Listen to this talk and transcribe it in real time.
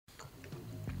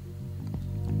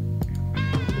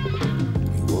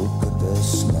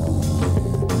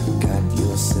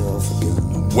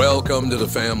Welcome to the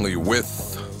family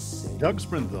with Doug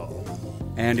Sprinthal,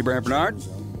 Andy Brand Bernard,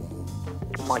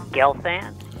 Mike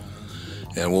Gelfand.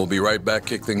 And we'll be right back.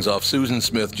 Kick things off. Susan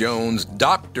Smith-Jones,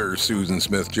 Dr. Susan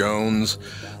Smith-Jones.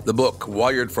 The book,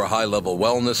 Wired for High-Level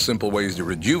Wellness, Simple Ways to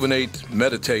Rejuvenate,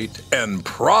 Meditate, and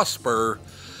Prosper.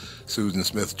 Susan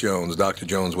Smith-Jones. Dr.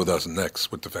 Jones with us next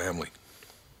with the family.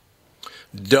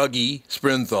 Dougie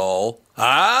Sprinthal.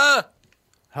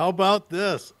 How about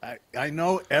this? I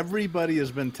know everybody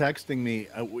has been texting me.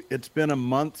 It's been a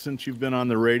month since you've been on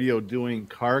the radio doing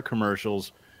car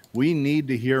commercials. We need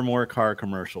to hear more car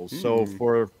commercials. So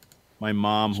for my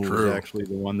mom, who was actually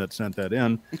the one that sent that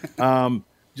in,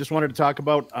 just wanted to talk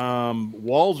about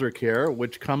Walser Care,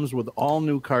 which comes with all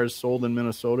new cars sold in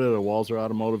Minnesota at a Walser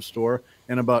Automotive store,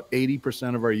 and about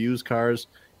 80% of our used cars.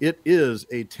 It is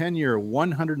a 10-year,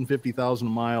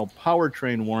 150,000-mile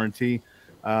powertrain warranty.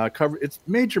 It's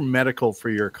major medical for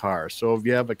your car. So if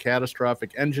you have a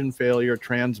catastrophic engine failure,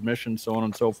 transmission, so on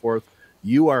and so forth,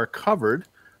 you are covered.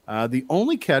 The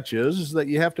only catch is that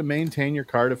you have to maintain your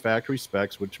car to factory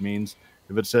specs, which means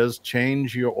if it says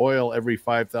change your oil every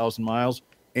 5,000 miles,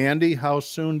 Andy, how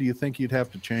soon do you think you'd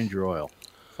have to change your oil?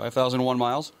 5,001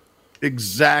 miles?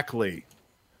 Exactly.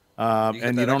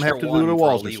 And you don't have to do it at a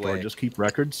Walser store. Just keep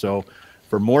records. So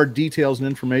for more details and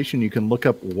information, you can look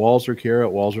up Walser Care at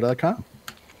walser.com.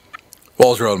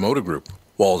 Walser Automotive Group,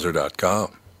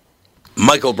 walser.com.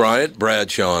 Michael Bryant,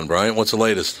 Bradshaw Bryant, what's the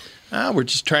latest? We're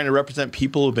just trying to represent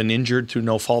people who've been injured through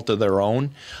no fault of their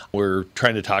own. We're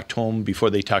trying to talk to them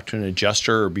before they talk to an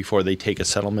adjuster or before they take a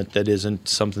settlement that isn't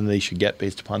something they should get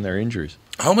based upon their injuries.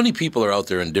 How many people are out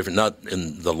there not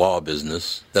in the law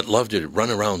business, that love to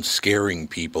run around scaring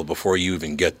people before you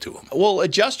even get to them? Well,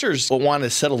 adjusters want to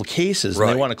settle cases and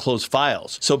they want to close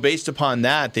files. So based upon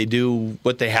that, they do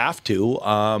what they have to.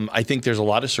 I think there's a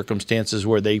lot of circumstances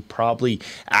where they probably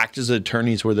act as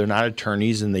attorneys where they're not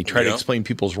attorneys, and they try to explain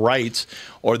people's rights,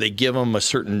 or they give them a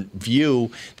certain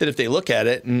view that if they look at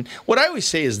it. And what I always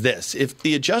say is this: if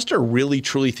the adjuster really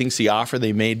truly thinks the offer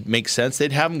they made makes sense,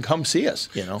 they'd have them come see us.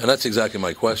 And that's exactly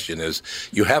my question. Is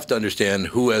you have to understand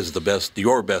who has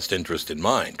your best interest in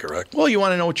mind, correct? Well, you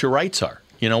want to know what your rights are.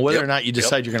 Whether or not you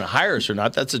decide you're going to hire us or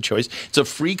not, that's a choice. It's a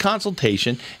free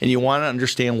consultation, and you want to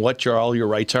understand what all your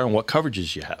rights are and what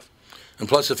coverages you have. And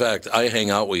plus the fact I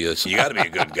hang out with you, so you got to be a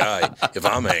good guy if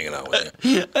I'm hanging out with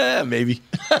you. Maybe.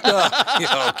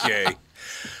 Okay.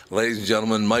 Ladies and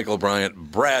gentlemen, Michael Bryant,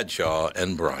 Bradshaw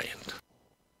and Bryant.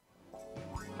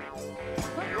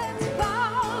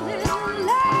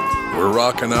 We're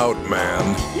rocking out,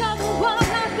 man.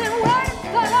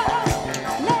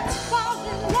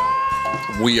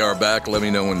 We are back. Let me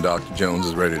know when Dr. Jones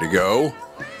is ready to go.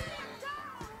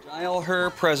 Dial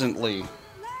her presently.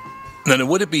 Then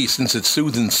would it be, since it's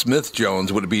Susan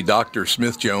Smith-Jones, would it be Dr.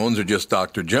 Smith-Jones or just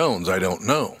Dr. Jones? I don't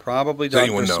know. Probably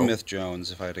Dr.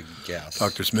 Smith-Jones, if I had to guess.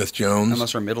 Dr. Smith-Jones?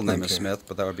 Unless her middle name is Smith,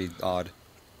 but that would be odd.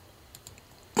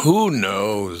 Who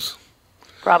knows?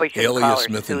 Probably should call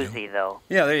her Susie, though.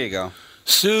 Yeah, there you go.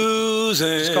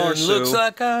 Susan, just call her Sue. Looks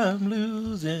like I'm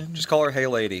losing. Just call her Hey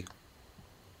Lady.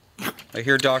 I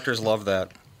hear doctors love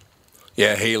that.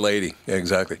 Yeah, Hey Lady. Yeah,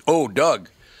 exactly. Oh, Doug.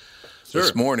 Sir.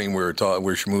 This morning we were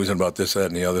schmoozing about this, that,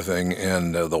 and the other thing,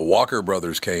 and the Walker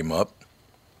Brothers came up,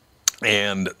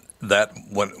 and that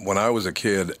when I was a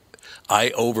kid, I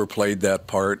overplayed that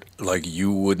part like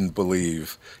you wouldn't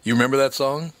believe. You remember that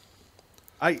song?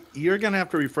 You're going to have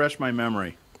to refresh my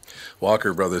memory.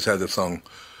 Walker Brothers had the song,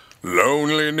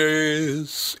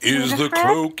 Loneliness is the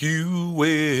cloak you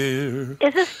wear.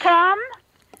 Is this Tom?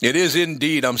 It is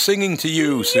indeed. I'm singing to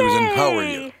you, Susan. Yay. How are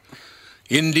you?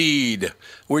 Indeed.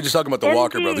 We're just talking about the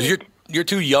Walker Brothers. You're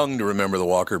too young to remember the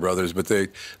Walker Brothers, but the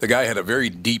guy had a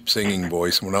very deep singing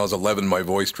voice. When I was 11, my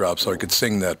voice dropped, so I could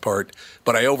sing that part.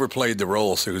 But I overplayed the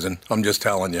role, Susan. I'm just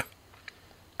telling you.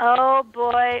 Oh,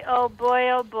 boy, oh, boy,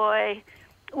 oh, boy.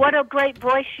 What a great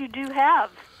voice you do have.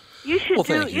 You should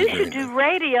do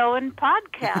radio and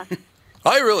podcasts.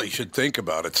 I really should think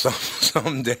about it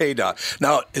someday, Doc.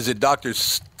 Now, is it Dr.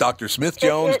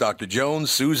 Smith-Jones, Dr.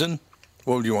 Jones, Susan?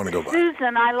 What would you want to go by?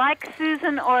 Susan. I like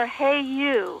Susan or Hey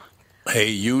You. Hey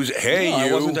You. Hey You.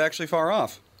 I wasn't actually far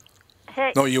off.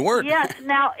 Hey. No, you weren't. Yeah.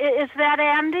 Now, is that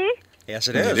Andy? Yes,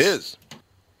 it is. It is.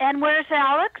 And where's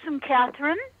Alex and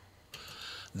Catherine?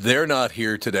 They're not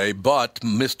here today, but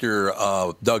Mr.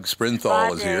 Doug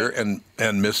Sprinthal is here, and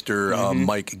Mr.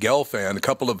 Mike Gelfand, a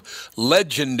couple of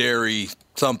legendary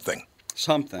something.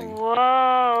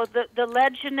 Whoa, the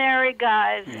legendary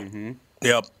guys. Mm-hmm.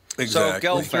 Yep, exactly.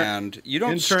 So, Gelfand, you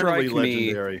don't strike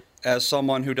me as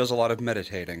someone who does a lot of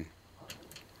meditating.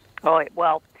 Oh,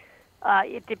 well,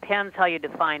 It depends how you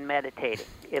define meditating.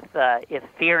 If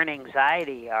fear and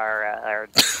anxiety are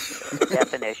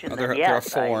definitions, then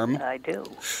yes, I do.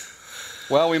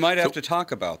 Well, we might have to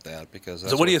talk about that because.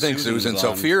 That's so, what do you think, Susan?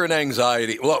 So, fear and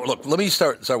anxiety. Well, look, let me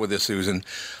start with this, Susan.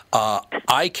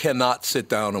 I cannot sit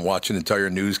down and watch an entire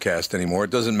newscast anymore. It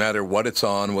doesn't matter what it's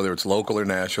on, whether it's local or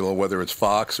national, whether it's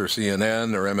Fox or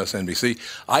CNN or MSNBC.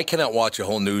 I cannot watch a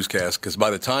whole newscast because by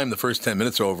the time the first 10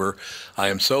 minutes are over, I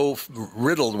am so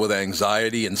riddled with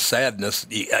anxiety and sadness,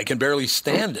 I can barely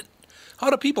stand it. How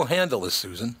do people handle this,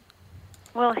 Susan?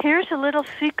 Well, here's a little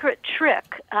secret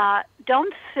trick.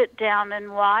 Don't sit down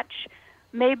and watch.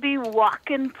 Maybe walk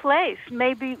in place.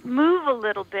 Maybe move a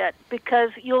little bit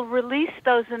because you'll release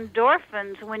those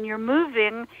endorphins when you're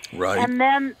moving. Right. And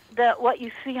then what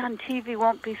you see on TV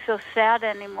won't be so sad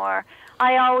anymore.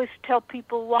 I always tell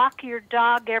people, walk your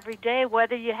dog every day,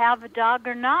 whether you have a dog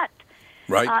or not.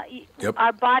 Right. Yep.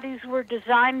 Our bodies were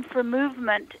designed for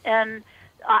movement, and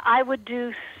I would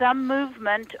do some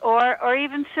movement, or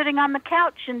even sitting on the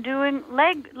couch and doing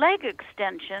leg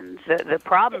extensions. The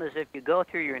problem is if you go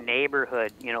through your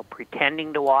neighborhood,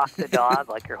 pretending to walk the dog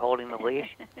like you're holding the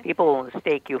leash, people will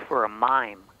mistake you for a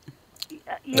mime.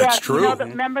 That's true.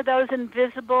 Remember those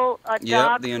invisible dogs?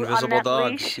 Yep, the invisible on that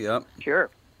dogs. Leash? Yep. Sure.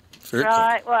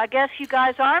 Right. Well, I guess you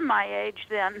guys are my age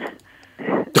then.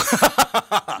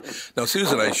 Now,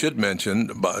 Susan, I should mention,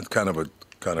 kind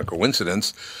of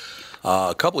coincidence.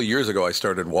 A couple of years ago, I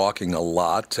started walking a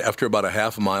lot. After about a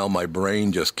half a mile, my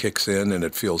brain just kicks in, and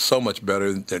it feels so much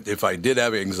better. That if I did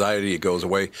have anxiety, it goes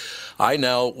away. I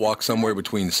now walk somewhere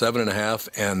between 7.5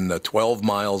 and 12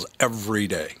 miles every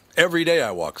day. Every day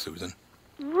I walk, Susan.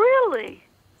 Really?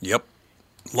 Yep.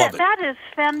 Love it. That is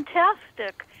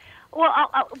fantastic. Well,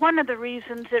 one of the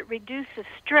reasons it reduces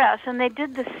stress, and they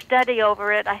did this study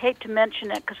over it. I hate to mention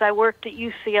it because I worked at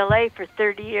UCLA for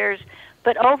 30 years,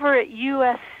 but over at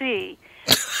USC,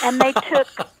 and they took,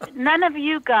 none of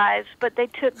you guys, but they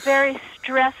took very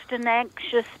stressed and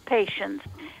anxious patients.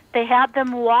 They had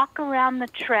them walk around the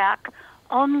track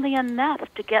only enough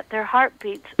to get their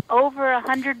heartbeats over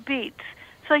 100 beats.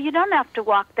 So you don't have to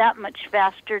walk that much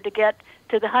faster to get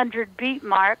to the 100-beat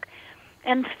mark,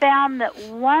 and found that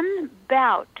one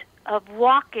bout of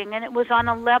walking, and it was on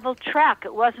a level track,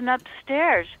 it wasn't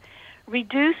upstairs,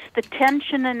 reduced the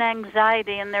tension and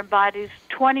anxiety in their bodies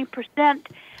 20%. Yep.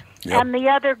 And the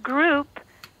other group,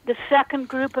 the second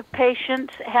group of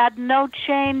patients, had no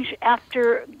change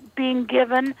after being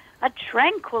given a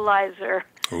tranquilizer.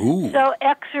 Ooh. So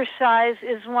exercise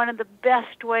is one of the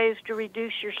best ways to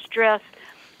reduce your stress.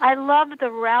 I love the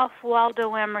Ralph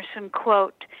Waldo Emerson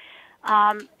quote.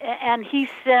 And he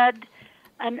said,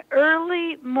 an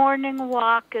early morning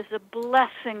walk is a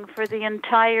blessing for the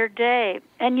entire day.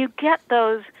 And you get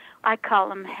those, I call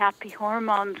them happy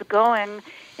hormones, going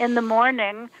in the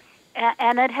morning,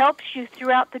 and it helps you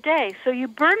throughout the day. So you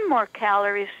burn more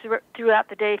calories throughout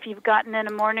the day if you've gotten in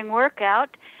a morning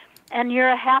workout, and you're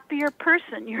a happier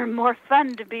person. You're more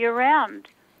fun to be around.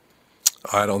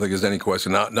 I don't think there's any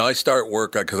question. Now I start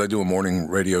work because I do a morning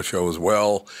radio show as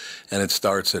well, and it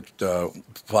starts at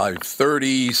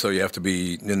 5:30, so you have to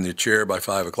be in the chair by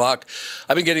 5 o'clock.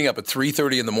 I've been getting up at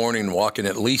 3:30 in the morning and walking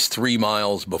at least 3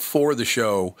 miles before the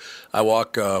show. I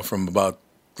walk from about,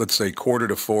 let's say,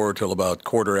 3:45 till about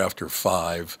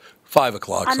 5:15, 5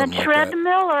 o'clock, on something like that. On a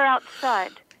treadmill or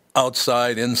outside?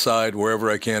 Outside, inside, wherever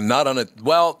I can. Not on it.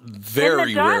 Well,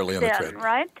 very rarely on the treadmill.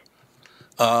 Right?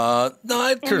 No,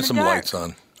 I turn some lights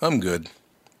on. I'm good.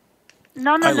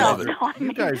 No. I love it. I mean,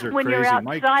 You guys are when crazy. you're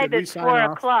outside Mike, at 4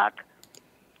 o'clock.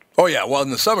 Oh, yeah. Well, in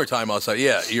the summertime outside,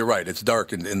 yeah, you're right. It's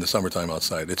dark in the summertime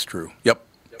outside. It's true. Yep,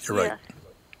 you're right.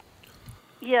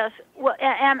 Yes. Well,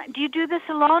 and do you do this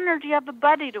alone, or do you have a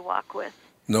buddy to walk with?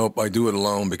 Nope, I do it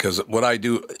alone because what I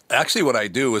do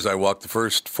is I walk the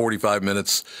first 45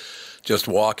 minutes just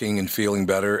walking and feeling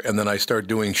better, and then I start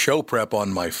doing show prep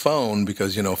on my phone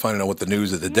because, finding out what the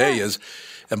news of the day is.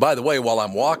 And by the way, while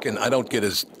I'm walking, I don't get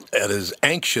as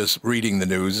anxious reading the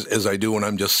news as I do when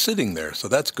I'm just sitting there. So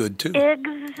that's good, too.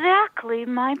 Exactly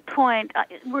my point.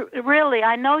 Really,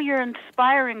 I know you're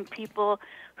inspiring people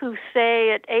who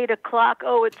say at 8 o'clock,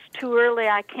 oh, it's too early,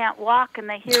 I can't walk, and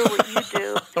they hear what you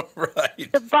do.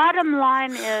 Right. The bottom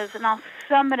line is, and I'll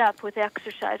sum it up with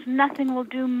exercise, nothing will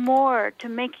do more to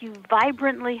make you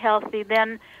vibrantly healthy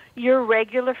than your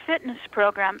regular fitness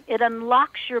program. It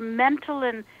unlocks your mental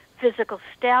and physical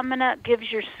stamina,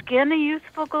 gives your skin a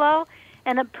youthful glow,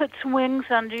 and it puts wings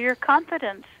under your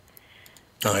confidence.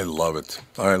 I love it.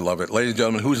 I love it. Ladies and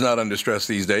gentlemen, who's not under stress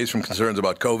these days, from concerns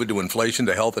about COVID to inflation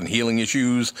to health and healing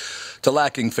issues to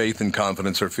lacking faith and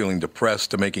confidence or feeling depressed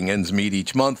to making ends meet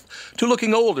each month to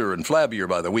looking older and flabbier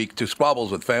by the week to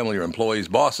squabbles with family or employees,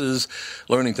 bosses.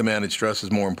 Learning to manage stress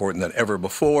is more important than ever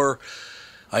before.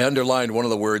 I underlined one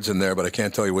of the words in there, but I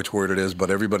can't tell you which word it is, but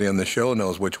everybody on the show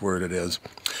knows which word it is.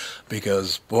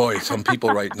 Because, boy, some people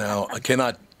right now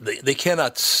they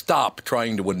cannot stop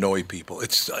trying to annoy people.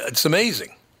 It's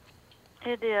amazing.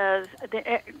 It is.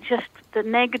 Just the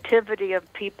negativity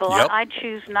of people. Yep. I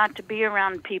choose not to be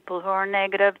around people who are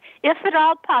negative, if at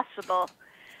all possible.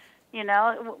 You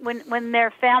know, when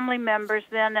they're family members,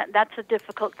 then that's a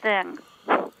difficult thing.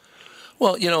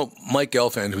 Well, you know, Mike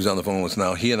Gelfand, who's on the phone with us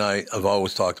now, he and I have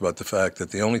always talked about the fact that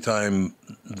the only time,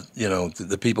 you know,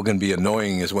 the people can be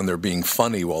annoying is when they're being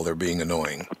funny while they're being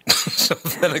annoying. So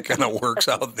then it kind of works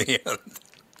out in the end.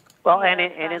 Well, and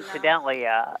incidentally,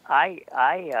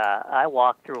 I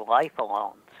walk through life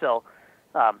alone, so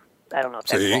I don't know if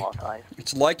that qualifies.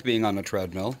 It's like being on a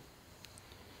treadmill.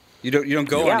 You don't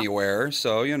go anywhere,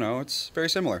 so you know it's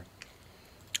very similar.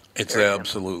 It's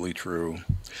absolutely true.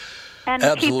 And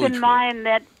keep in mind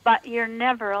that you're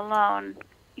never alone.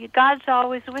 God's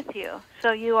always with you,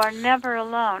 so you are never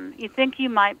alone. You think you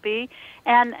might be,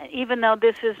 and even though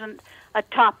this isn't a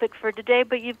topic for today,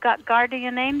 but you've got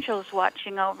guardian angels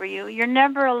watching over you. You're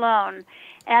never alone.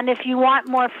 And if you want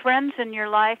more friends in your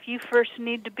life, you first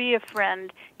need to be a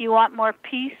friend. You want more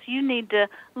peace, you need to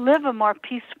live a more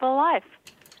peaceful life.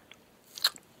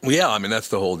 Well, yeah, I mean, that's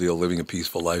the whole deal. Living a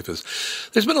peaceful life is.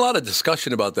 There's been a lot of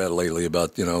discussion about that lately,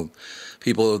 about, you know,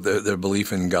 people, their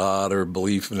belief in God or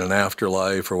belief in an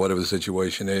afterlife or whatever the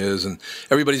situation is. And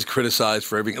everybody's criticized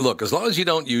for everything. Look, as long as you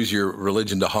don't use your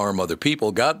religion to harm other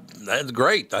people, God, that's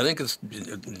great. I think if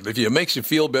it makes you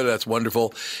feel better, that's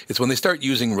wonderful. It's when they start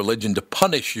using religion to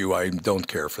punish you, I don't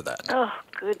care for that. Oh,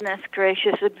 goodness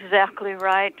gracious, exactly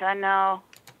right. I know.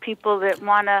 People that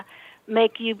want to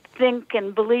make you think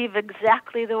and believe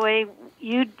exactly the way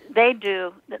they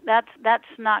do. That's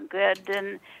not good,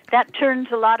 and that turns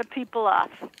a lot of people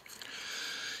off.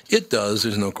 It does.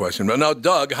 There's no question. But now,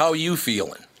 Doug, how are you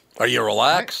feeling? Are you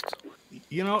relaxed?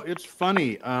 You know, it's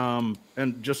funny. And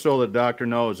just so the doctor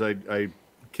knows, I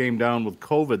came down with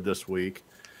COVID this week,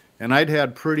 and I'd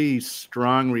had pretty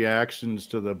strong reactions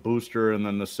to the booster and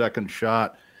then the second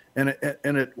shot. And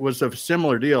it was a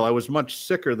similar deal. I was much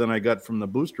sicker than I got from the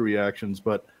booster reactions,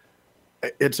 but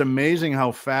it's amazing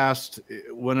how fast,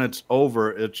 when it's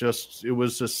over, it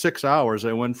was just 6 hours.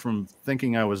 I went from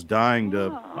thinking I was dying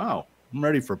to, wow, I'm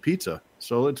ready for pizza.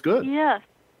 So it's good.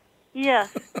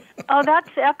 Yes. Oh,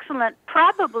 that's excellent.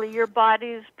 Probably your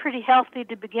body's pretty healthy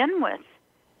to begin with.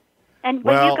 And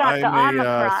well, you got I'm the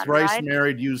a thrice right?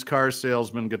 married used car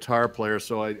salesman, guitar player,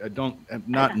 so I'm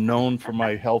not known for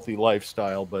my healthy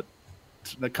lifestyle, but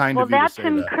it's the kind of you to say that.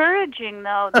 Well, that's encouraging,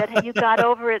 though, that you got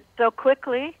over it so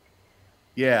quickly.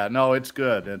 Yeah, no, it's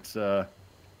good.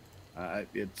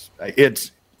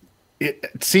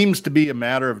 It seems to be a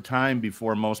matter of time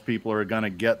before most people are going to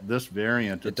get this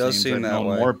variant. It does seem that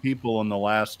way. More people in the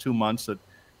last 2 months that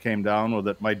came down with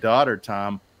it. My daughter,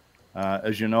 Tom,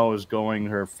 as you know, is going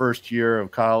her first year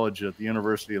of college at the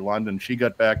University of London. She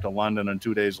got back to London, and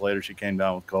 2 days later, she came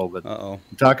down with COVID. Uh-oh.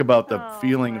 Talk about the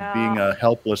feeling of being a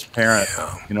helpless parent.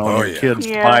 You know, your kid's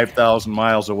 5,000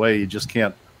 miles away. You just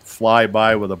can't fly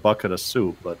by with a bucket of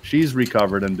soup. But she's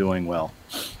recovered and doing well.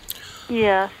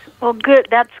 Yes. Well, good.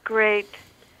 That's great.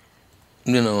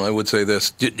 You know, I would say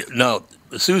this. Now,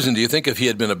 Susan, do you think if he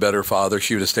had been a better father,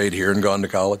 she would have stayed here and gone to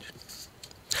college?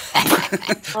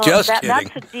 Well, Just kidding.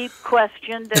 That's a deep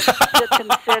question to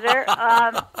consider.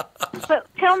 But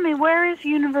tell me, where is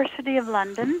University of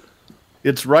London?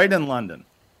 It's right in London.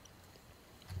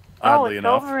 Oddly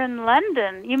enough. Over in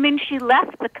London. You mean she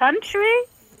left the country?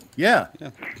 Yeah.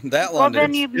 That London. Well,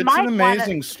 then you it's might an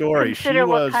amazing story. Consider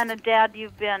what kind of dad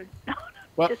you've been.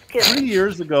 Well, just kidding. 3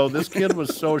 years ago, this kid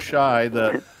was so shy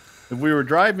that if we were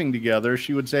driving together,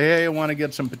 she would say, "Hey, I want to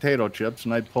get some potato chips,"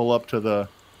 and I'd pull up to the,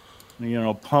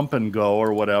 Pump and Go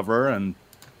or whatever, and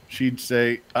she'd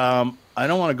say, "I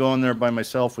don't want to go in there by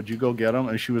myself. Would you go get them?"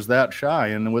 And she was that shy.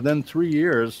 And within 3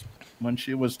 years, when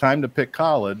she was time to pick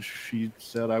college, she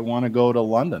said, "I want to go to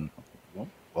London." Well,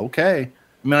 okay.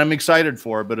 I mean, I'm excited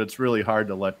for her, but it's really hard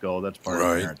to let go. That's part of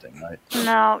parenting, right?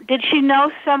 No. Did she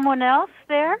know someone else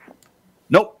there?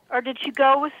 Nope. Or did she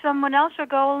go with someone else or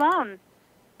go alone?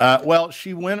 Well,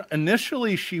 she went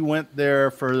there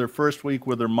for their first week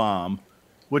with her mom,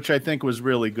 which I think was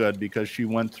really good because she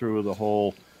went through the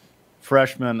whole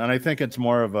freshman, and I think it's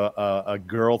more of a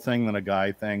girl thing than a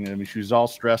guy thing. I mean, she's all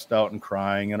stressed out and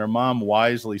crying, and her mom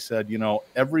wisely said,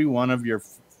 every one of your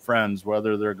friends,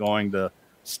 whether they're going to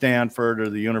Stanford or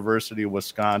the University of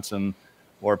Wisconsin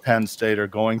or Penn State, are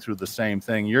going through the same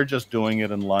thing. You're just doing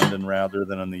it in London rather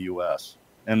than in the U.S.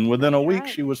 And within a week,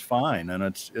 she was fine, and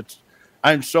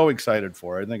I'm so excited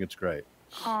for her. I think it's great.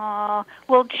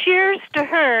 Well, cheers to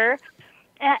her.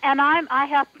 And I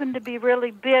happen to be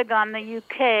really big on the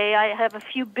UK. I have a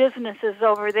few businesses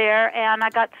over there, and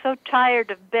I got so tired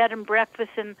of bed and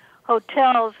breakfast in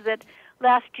hotels that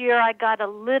last year I got a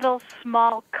little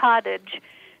small cottage.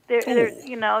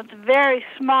 It's very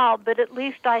small, but at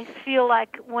least I feel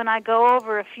like when I go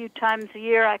over a few times a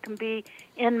year, I can be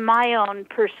in my own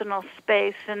personal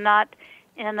space and not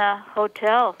in a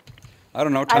hotel. I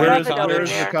don't know. Where's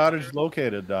the cottage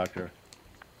located, Doctor?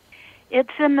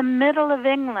 It's in the middle of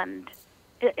England.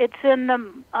 It's in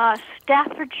the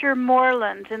Staffordshire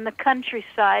Moorlands in the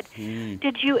countryside.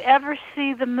 Did you ever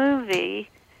see the movie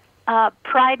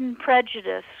Pride and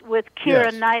Prejudice with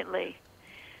Keira Knightley?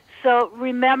 So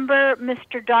remember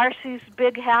Mr. Darcy's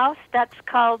big house? That's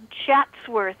called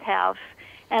Chatsworth House,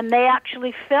 and they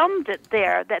actually filmed it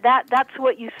there. That's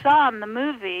what you saw in the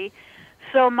movie.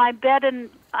 So my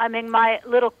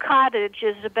little cottage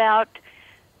is about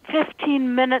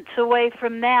 15 minutes away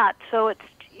from that. So it's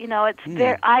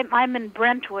there. I'm in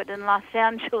Brentwood in Los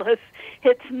Angeles.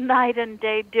 It's night and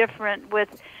day different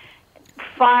with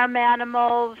farm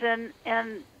animals and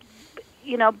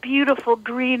beautiful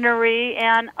greenery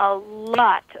and a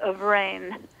lot of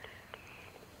rain.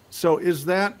 So is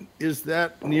that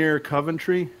near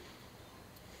Coventry?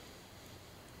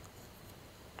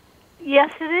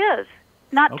 Yes, it is.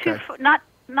 Not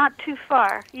too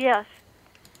far. Yes.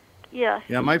 Yes.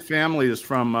 Yeah, my family is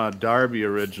from Derby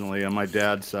originally on my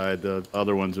dad's side. The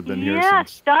other ones have been here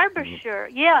Yes, since. Derbyshire.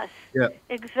 Yes. Yeah.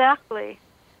 Exactly.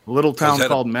 A little town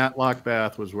called Matlock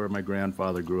Bath was where my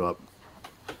grandfather grew up.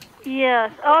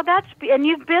 Yes. Oh, and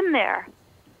you've been there.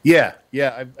 Yeah.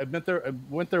 I've been there. I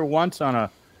went there once on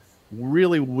a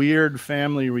really weird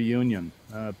family reunion.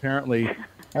 Apparently,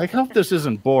 I hope this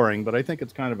isn't boring, but I think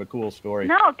it's kind of a cool story.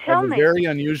 No, tell me. I have a very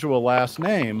unusual last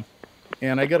name.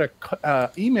 And I got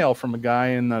a email from a guy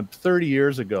in 30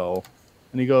 years ago,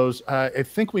 and he goes, I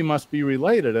think we must be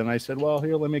related. And I said, well,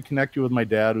 here, let me connect you with my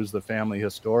dad, who's the family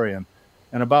historian.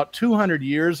 And about 200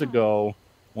 years ago,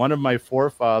 one of my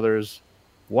forefathers'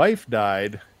 wife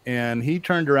died, and he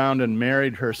turned around and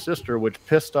married her sister, which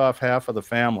pissed off half of the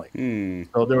family.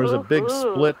 So there was a big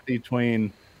split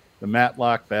between the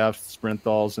Matlock Bath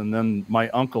Sprinthals and then my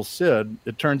uncle Sid.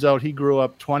 It turns out he grew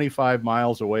up 25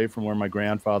 miles away from where my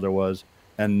grandfather was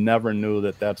and never knew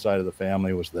that side of the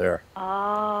family was there.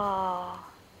 Oh,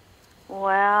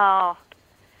 wow.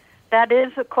 That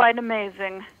is quite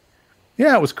amazing.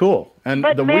 Yeah, it was cool. And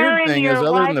but the weird thing is,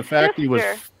 other than the fact sister. He was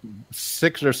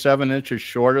 6 or 7 inches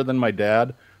shorter than my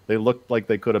dad, they looked like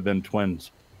they could have been twins.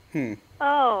 Oh,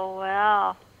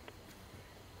 wow.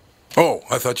 Oh,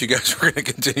 I thought you guys were going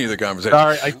to continue the conversation.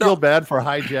 Sorry, I feel bad for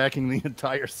hijacking the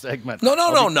entire segment. No,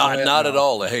 not at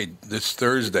all. Hey, this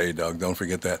Thursday, Doug, don't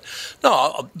forget that.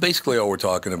 No, basically all we're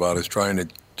talking about is trying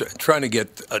to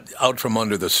get out from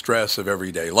under the stress of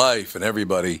everyday life and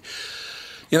everybody.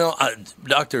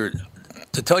 Doctor,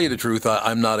 to tell you the truth,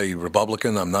 I'm not a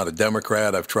Republican. I'm not a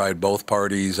Democrat. I've tried both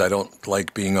parties. I don't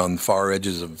like being on far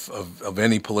edges of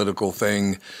any political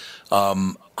thing.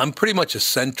 I'm pretty much a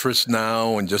centrist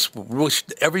now, and just wish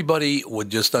everybody would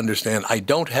just understand I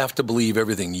don't have to believe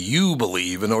everything you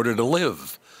believe in order to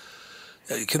live.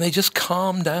 Can they just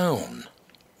calm down?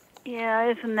 Yeah,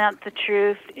 isn't that the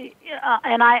truth?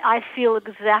 And I feel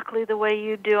exactly the way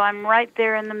you do. I'm right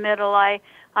there in the middle. I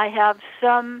have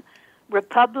some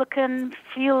Republican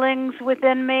feelings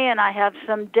within me, and I have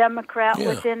some Democrat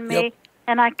within me,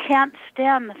 and I can't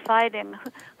stand the fighting.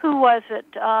 Who was it?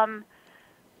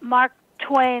 Mark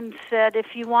Twain said,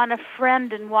 if you want a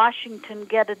friend in Washington,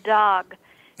 get a dog.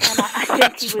 And I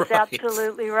think he was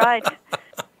absolutely right.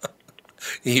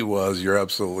 He was. You're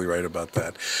absolutely right about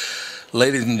that.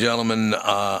 Ladies and gentlemen,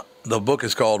 the book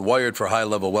is called Wired for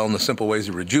High-Level Wellness, Simple Ways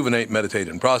to Rejuvenate, Meditate,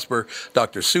 and Prosper.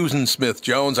 Dr. Susan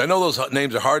Smith-Jones. I know those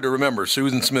names are hard to remember.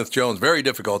 Susan Smith-Jones, very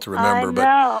difficult to remember.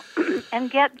 I know. And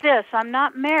get this, I'm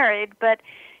not married, but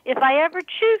if I ever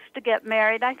choose to get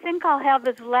married, I think I'll have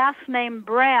his last name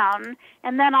Brown,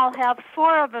 and then I'll have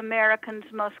 4 of Americans'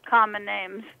 most common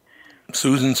names.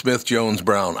 Susan Smith-Jones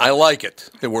Brown. I like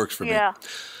it. It works for me.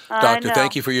 Doctor, I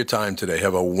thank you for your time today.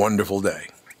 Have a wonderful day.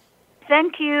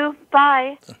 Thank you.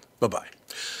 Bye. Bye-bye.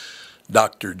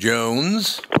 Dr.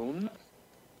 Jones.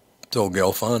 Del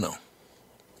Galfano.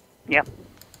 Yep.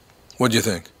 What'd you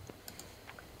think?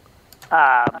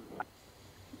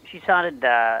 She sounded,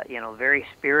 very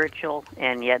spiritual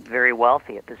and yet very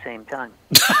wealthy at the same time.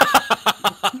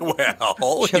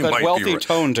 Well, she had that wealthy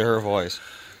tone to her voice.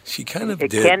 She kind of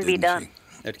did. It can be done.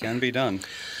 It can be done.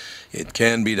 It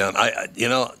can be done.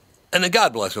 And then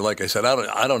God bless her. Like I said,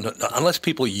 I don't unless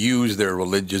people use their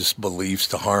religious beliefs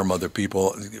to harm other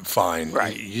people. Fine,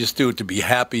 right? You just do it to be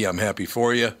happy. I'm happy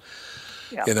for you.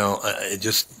 Yeah.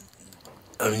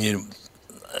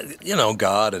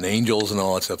 God and angels and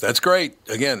all that stuff. That's great.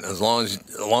 Again, as long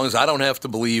as I don't have to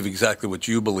believe exactly what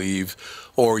you believe,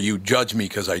 or you judge me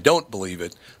because I don't believe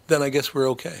it, then I guess we're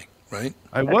okay, right?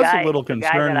 I was a little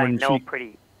concerned when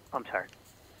I'm sorry.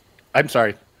 I'm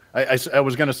sorry. I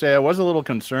was going to say I was a little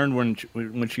concerned when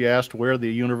she asked where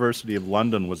the University of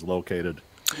London was located.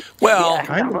 Well,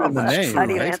 kind of in the name. How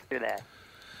do you right? answer that?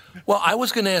 Well, I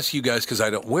was going to ask you guys because I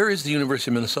don't. Where is the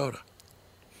University of Minnesota?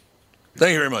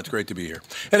 Thank you very much. Great to be here.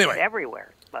 Anyway, it's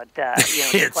everywhere, but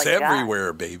it's like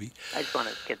everywhere, baby. I just want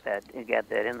to get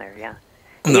that in there. Yeah.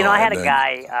 No, I had a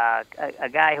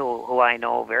guy who I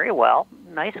know very well,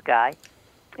 nice guy,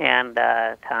 and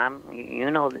Tom, you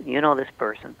know this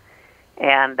person,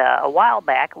 and a while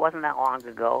back, it wasn't that long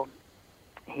ago,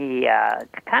 he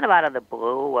kind of out of the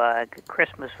blue,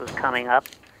 Christmas was coming up.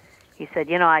 He said,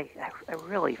 I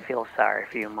really feel sorry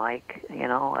for you, Mike.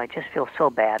 I just feel so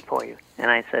bad for you.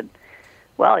 And I said,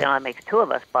 well, that makes two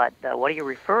of us, but what are you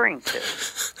referring to?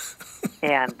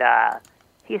 And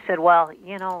he said, well,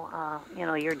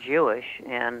 you're Jewish,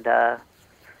 and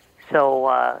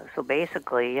so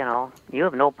basically, you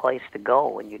have no place to go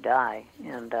when you die.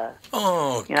 And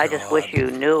I just wish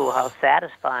you knew how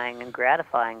satisfying and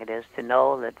gratifying it is to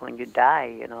know that when you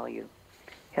die, you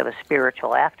have a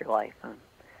spiritual afterlife. And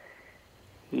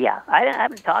yeah, I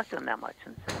haven't talked to him that much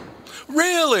since then.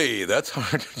 Really? That's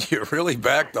hard. You really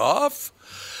backed off?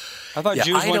 I thought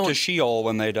Jews went to Sheol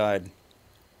when they died.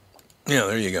 Yeah,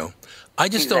 there you go. I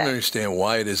just don't understand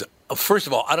why it is. First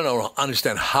of all, I don't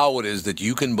understand how it is that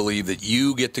you can believe that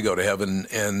you get to go to heaven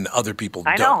and other people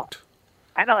don't.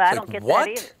 I know. I don't get that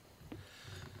either.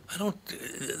 I don't.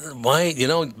 Why?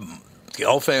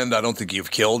 Gelfand, I don't think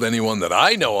you've killed anyone that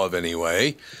I know of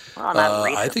anyway. Well, not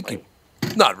recently. I think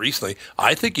not recently.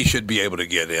 I think you should be able to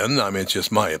get in. I mean, it's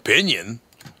just my opinion.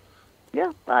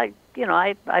 Yeah, I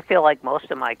feel like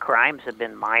most of my crimes have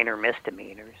been minor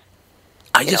misdemeanors.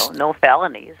 No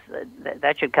felonies.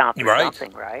 That should count for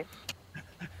something, right?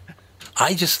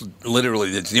 I just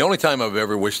literally, it's the only time I've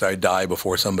ever wished I'd die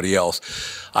before somebody else.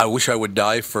 I wish I would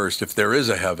die first if there is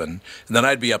a heaven, and then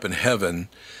I'd be up in heaven.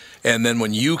 And then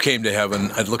when you came to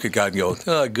heaven, I'd look at God and go,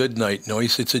 good night,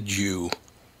 Noyce, it's a Jew.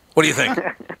 What do you think?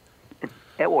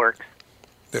 It works.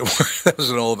 That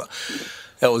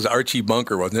was Archie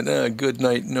Bunker, wasn't it? Good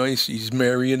night, Noyce, he's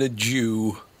marrying a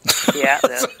Jew. Yeah,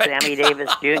 that's Sammy Davis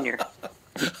Jr.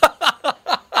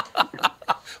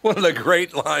 One of the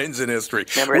great lines in history.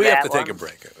 Remember we that have to take a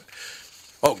break.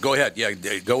 Oh, go ahead. Yeah,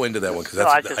 go into that one because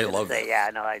I love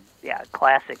that.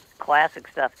 Classic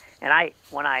stuff. And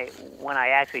when I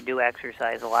actually do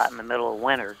exercise a lot in the middle of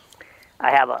winter, I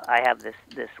have this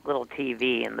little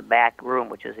TV in the back room,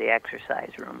 which is the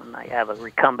exercise room, and I have a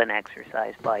recumbent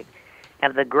exercise bike.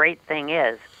 And the great thing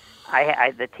is,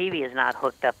 the TV is not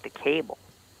hooked up to cable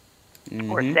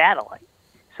or satellite,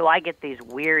 so I get these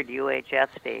weird UHF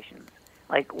stations.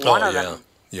 Like one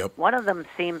of them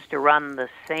seems to run the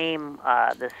same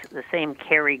the same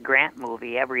Cary Grant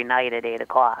movie every night at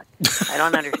 8:00. I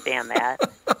don't understand that.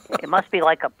 It must be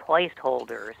like a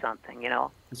placeholder or something,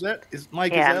 Is that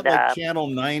like channel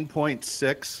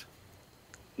 9.6?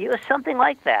 It was something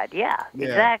like that. Yeah.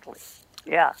 Exactly.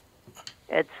 Yeah.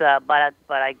 It's but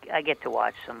I get to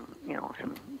watch some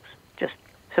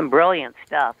brilliant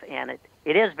stuff, and it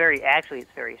is it's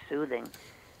very soothing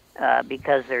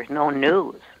because there's no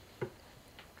news.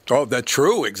 Oh, that's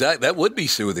true. Exactly. That would be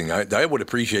soothing. I would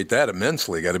appreciate that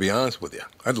immensely. Got to be honest with you.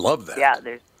 I'd love that.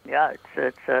 Yeah.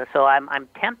 It's so I'm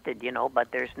tempted,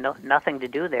 but there's nothing to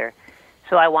do there.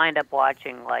 So I wind up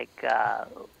watching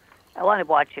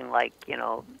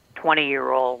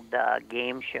 20-year-old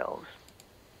game shows.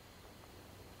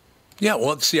 Yeah,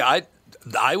 well, see, I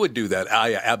would do that.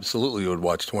 I absolutely would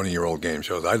watch 20-year-old game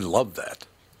shows. I'd love that.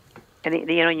 And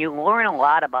you learn a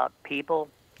lot about people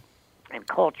and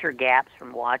culture gaps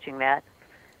from watching that.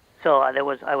 So I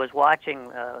was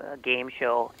watching a game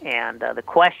show, and the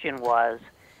question was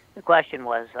it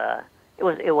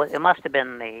must have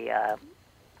been the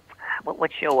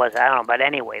what show was it? I don't know, but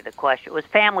anyway, the question was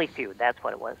Family Feud. That's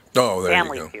what it was. Oh, there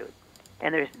Family you go. Feud.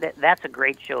 And that's a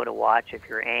great show to watch if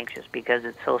you're anxious because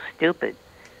it's so stupid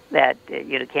that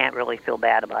you can't really feel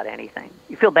bad about anything.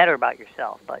 You feel better about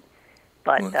yourself, but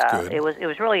But Well, that's good. it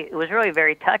was really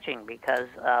very touching because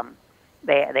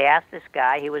they asked this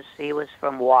guy. He was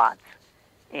from Watts,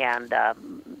 and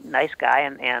nice guy.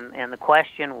 And the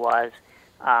question was,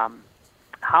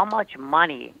 how much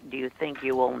money do you think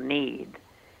you will need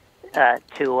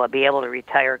to be able to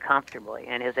retire comfortably?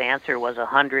 And his answer was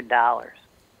 $100.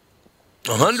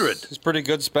 100. He's a pretty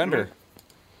good spender.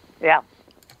 Yeah.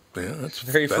 Yeah, that's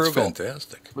Very that's frugal.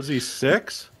 fantastic. Was he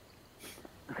 6?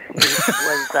 He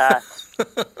was,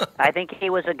 I think he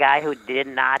was a guy who did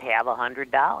not have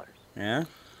 $100. Yeah.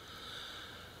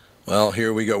 Well,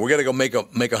 here we go. We're gonna go make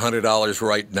 $100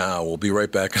 right now. We'll be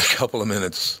right back in a couple of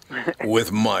minutes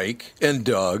with Mike and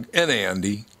Doug and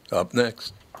Andy up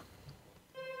next.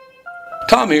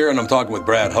 Tom here, and I'm talking with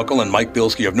Brad Huckle and Mike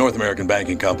Bilski of North American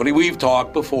Banking Company. We've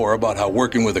talked before about how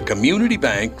working with a community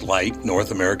bank like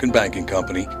North American Banking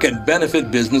Company can benefit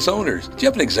business owners. Do you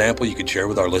have an example you could share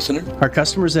with our listener? Our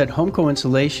customers at Homeco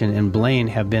Insulation in Blaine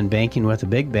have been banking with a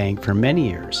big bank for many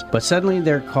years, but suddenly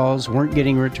their calls weren't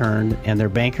getting returned and their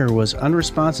banker was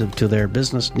unresponsive to their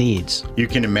business needs. You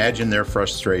can imagine their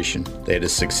frustration. They had a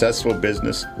successful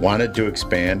business, wanted to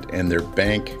expand, and their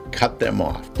bank cut them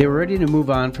off. They were ready to move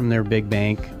on from their big bank.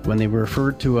 When they were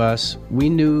referred to us, we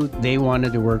knew they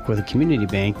wanted to work with a community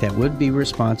bank that would be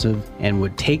responsive and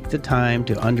would take the time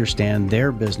to understand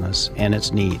their business and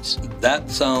its needs. That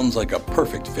sounds like a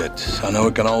perfect fit. I know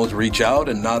it can always reach out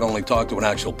and not only talk to an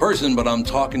actual person, but I'm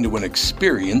talking to an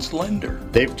experienced lender.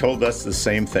 They've told us the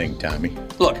same thing, Tommy.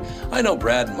 Look, I know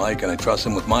Brad and Mike, and I trust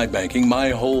them with my banking. My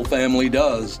whole family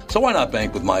does. So why not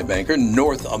bank with my banker,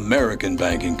 North American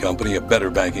Banking Company, a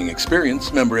better banking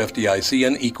experience, member FDIC,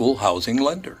 and equal housing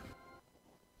lender.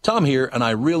 Tom here, and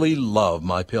I really love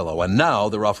MyPillow, and now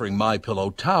they're offering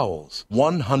MyPillow towels,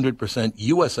 100%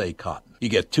 USA cotton. You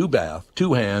get 2 bath,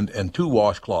 2 hand, and 2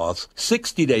 washcloths,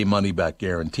 60-day money-back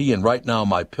guarantee, and right now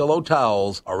MyPillow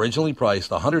towels, originally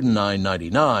priced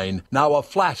 $109.99, now a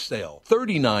flash sale,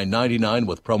 $39.99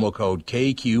 with promo code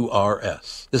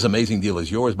KQRS. This amazing deal is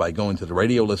yours by going to the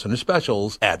radio listener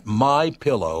specials at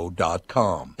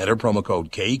MyPillow.com. Enter promo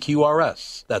code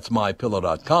KQRS. That's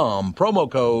MyPillow.com, promo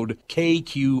code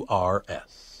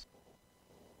KQRS.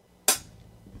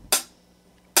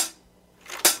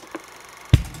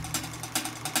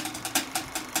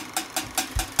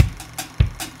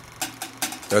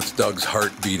 That's Doug's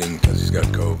heart beating because he's got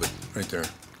COVID right there.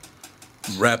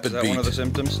 Rapid Is that beat. one of the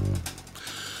symptoms?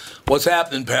 What's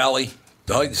happening, Pally?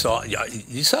 Doug,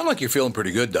 you sound like you're feeling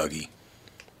pretty good, Dougie.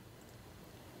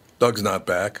 Doug's not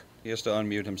back. He has to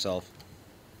unmute himself.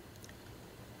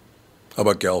 How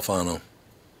about Galfano?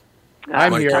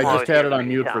 I'm Mike, here. I come just on. had it on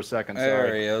mute for a second. There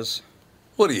Sorry. he is.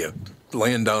 What are you,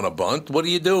 laying down a bunt? What are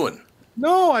you doing?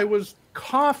 No, I was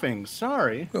coughing.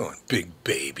 Sorry. Oh, big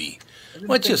baby. I didn't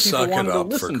Why don't you think people suck it wanted to up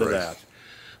for listen to Christ? that.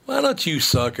 Why don't you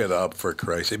suck it up for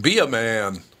Christ's sake? Be a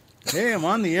man. Hey, I'm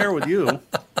on the air with you.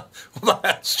 Well,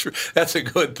 that's true. That's a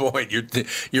good point.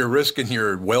 You're risking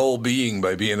your well-being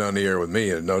by being on the air with me,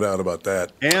 and no doubt about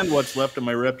that. And what's left of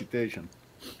my reputation.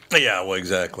 Yeah, well,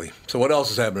 exactly. So what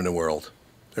else is happening in the world?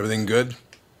 Everything good?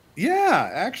 Yeah,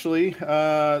 actually,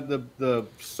 the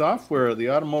software, the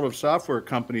automotive software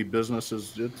company business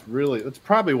it's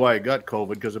probably why I got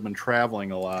COVID, because I've been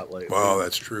traveling a lot lately. Well,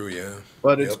 that's true, yeah.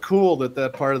 But it's cool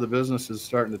that part of the business is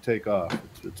starting to take off.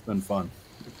 It's been fun.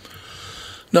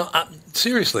 No,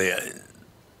 seriously,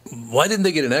 why didn't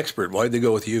they get an expert? Why did they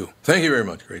go with you? Thank you very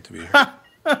much. Great to be here.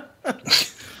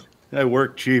 I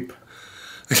work cheap.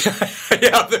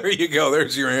 Yeah, there you go.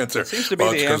 There's your answer. Seems to be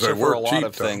Well, the it's 'cause I answer for work a lot cheap,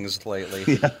 of Tom. things lately.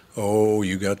 Yeah. Oh,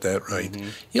 you got that right. Mm-hmm.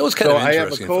 You know, it's kind So of I have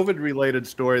a interesting. COVID-related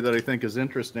story that I think is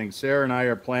interesting. Sarah and I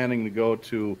are planning to go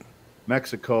to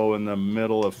Mexico in the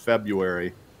middle of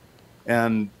February.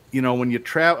 And, you know, when you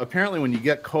travel, apparently when you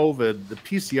get COVID, the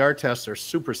PCR tests are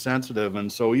super sensitive.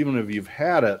 And so even if you've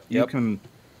had it, you Yep. can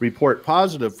report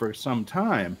positive for some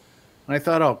time. And I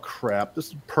thought, oh, crap, this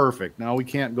is perfect. Now we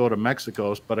can't go to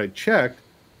Mexico. But I checked.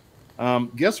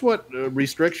 Guess what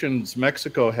restrictions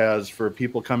Mexico has for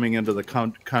people coming into the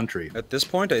country? At this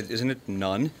point, isn't it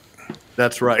none?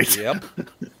 That's right. Yep.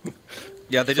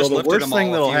 Yeah, they So just the lifted worst them all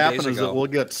thing that'll a few happen days is that ago. we'll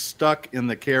get stuck in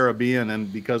the Caribbean,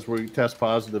 and because we test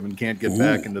positive and can't get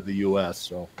back into the U.S.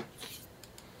 So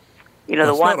You know,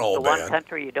 That's the not one all the one bad.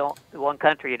 country you don't want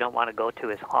to go to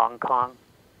is Hong Kong.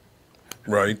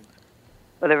 Right.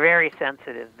 Well, they're very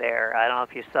sensitive there. I don't know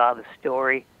if you saw the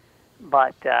story,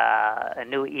 but a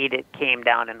new edict came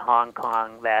down in Hong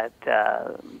Kong that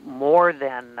more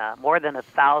than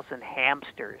 1,000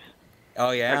 hamsters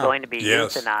Oh, yeah. are going to be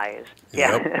Yes. euthanized.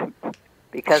 Yep. Yeah,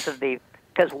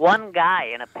 because one guy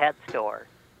in a pet store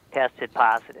tested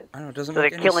positive. I don't know, it doesn't So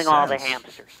they're make any killing all the sense.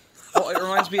 hamsters. Well, it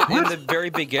reminds me, in the very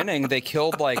beginning, they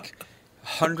killed like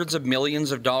hundreds of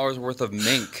millions of dollars worth of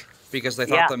mink because they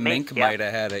thought the mink might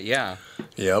have had it. Yeah.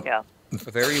 Yep. Yeah.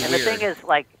 Very weird. And the thing is,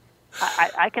 like,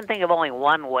 I can think of only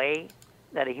one way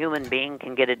that a human being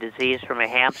can get a disease from a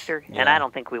hamster, and I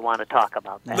don't think we want to talk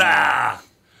about that. Ah!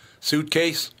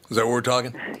 Suitcase? Is that what we're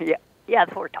talking? Yeah, that's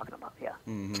what we're talking about, yeah.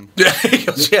 Mm-hmm.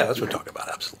 Yeah, that's what we're talking about,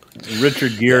 absolutely.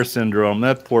 Richard Gere syndrome.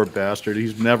 That poor bastard.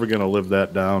 He's never going to live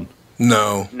that down.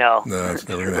 No, No, it's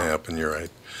never going to happen. You're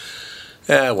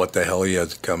right. What the hell? He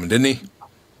has it coming, didn't he?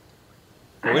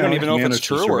 Well, we don't even know if it's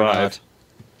true or not.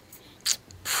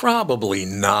 Probably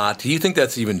not. Do you think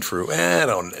that's even true?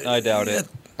 I doubt it.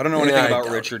 I don't know anything about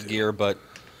Richard Gere, but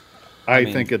I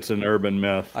think it's an urban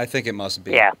myth. I think it must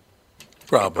be. Yeah.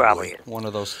 Probably. One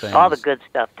of those things. All the good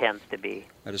stuff tends to be.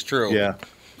 That is true. Yeah.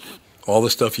 All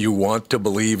the stuff you want to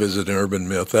believe is an urban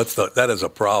myth. That is a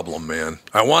problem, man.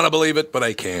 I want to believe it, but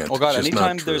I can't. Oh, God, it's just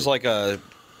anytime not true. there's like a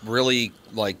really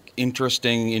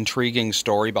interesting, intriguing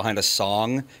story behind a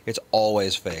song, it's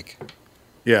always fake.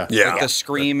 Yeah. Yeah. Like the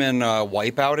scream in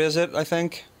Wipeout, is it, I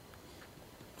think?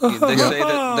 They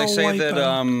say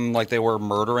that like they were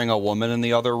murdering a woman in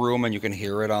the other room and you can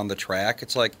hear it on the track.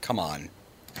 It's like, come on.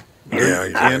 Yeah,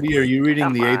 exactly. Andy, are you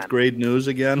reading the 8th grade news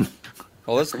again?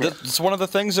 Well, that's one of the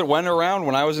things that went around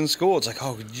when I was in school. It's like,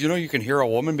 oh, you can hear a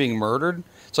woman being murdered?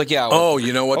 It's like, yeah. Oh,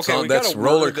 you know what okay, song? That's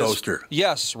Roller Coaster.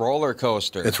 Yes, Roller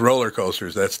Coaster. It's Roller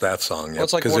Coasters. That's that song. Yeah. Well,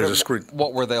 it's like, there's a screen.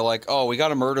 What were they like? Oh, we got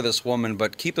to murder this woman,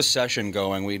 but keep a session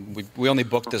going. We only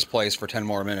booked this place for 10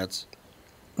 more minutes.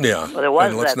 Yeah. Well,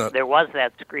 there was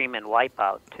that scream in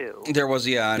Wipeout, too. There was,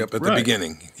 yeah. Yep, at the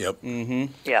beginning. Yep.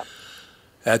 Mm-hmm. Yeah.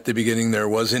 At the beginning, there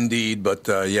was indeed, but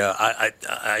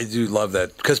I do love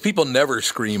that because people never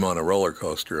scream on a roller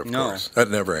coaster. Of course, that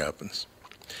never happens.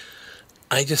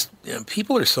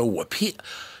 People are so.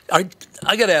 I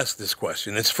got to ask this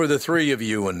question. It's for the three of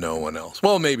you and no one else.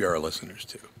 Well, maybe our listeners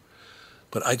too.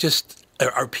 But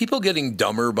are people getting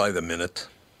dumber by the minute?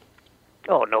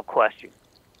 Oh, no question.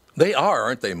 They are,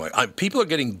 aren't they, Mike? People are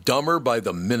getting dumber by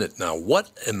the minute now.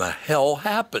 What in the hell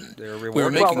happened?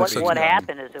 What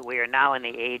happened is that we are now in the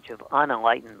age of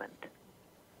unenlightenment.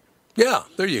 Yeah,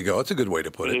 there you go. That's a good way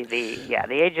to put it.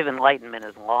 The age of enlightenment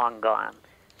is long gone.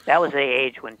 That was the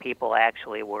age when people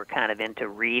actually were kind of into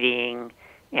reading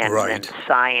and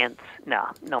science.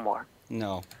 No more.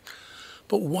 No.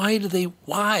 But why?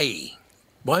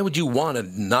 Why would you want to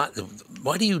not?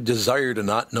 Why do you desire to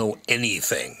not know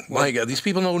anything? My God, these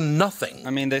people know nothing.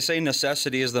 I mean, they say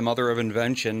necessity is the mother of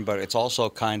invention, but it's also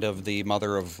kind of the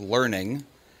mother of learning.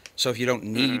 So if you don't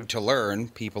need to learn,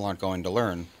 people aren't going to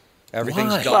learn.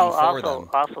 Everything's done for them.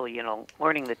 Also,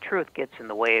 learning the truth gets in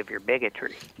the way of your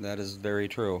bigotry. That is very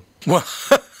true. Well,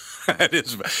 that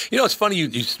is. It's funny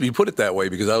you put it that way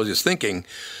because I was just thinking,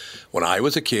 when I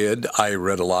was a kid, I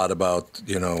read a lot about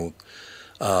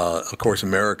of course,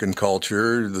 American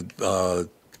culture, the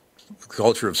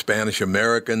culture of Spanish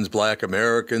Americans, Black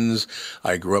Americans.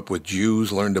 I grew up with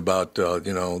Jews, learned about,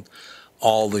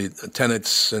 all the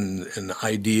tenets and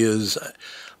ideas.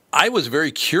 I was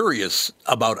very curious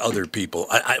about other people.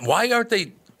 Why aren't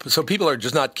they? So people are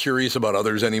just not curious about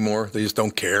others anymore? They just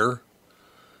don't care?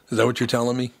 Is that what you're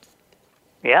telling me?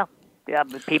 Yeah. Yeah,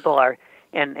 but people are...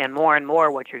 And more,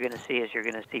 what you're going to see is you're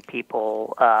going to see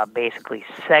people basically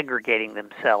segregating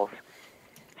themselves,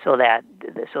 so that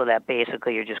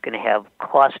basically you're just going to have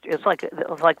clusters. It's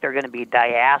like they're going to be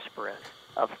diasporas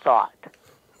of thought.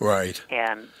 Right.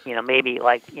 And maybe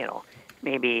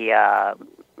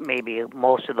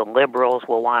most of the liberals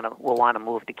will want to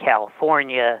move to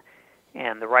California,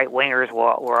 and the right wingers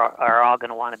are all going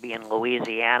to want to be in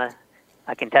Louisiana.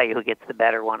 I can tell you who gets the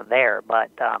better one there, but.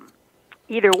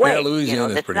 Either way,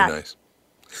 Louisiana's pretty nice.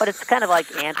 But it's kind of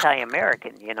like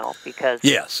anti-American, because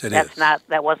yes, it is.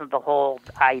 That wasn't the whole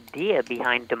idea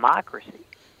behind democracy.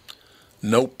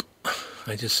 Nope.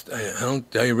 I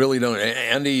really don't.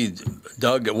 Andy,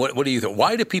 Doug, what do you think?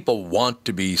 Why do people want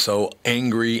to be so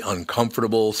angry,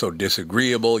 uncomfortable, so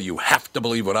disagreeable? You have to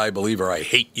believe what I believe or I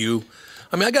hate you.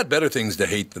 I mean, I got better things to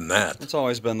hate than that. It's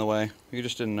always been the way. You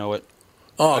just didn't know it.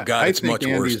 Oh, God, it's much worse. I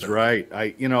think Andy's right.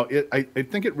 I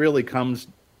think it really comes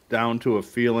down to a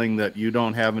feeling that you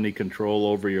don't have any control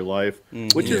over your life,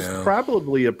 which is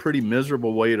probably a pretty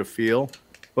miserable way to feel.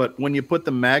 But when you put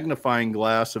the magnifying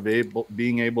glass of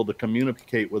being able to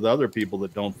communicate with other people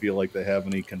that don't feel like they have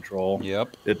any control,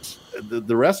 it's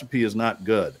the recipe is not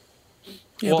good.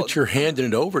 Yeah, but you're handing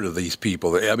it over to these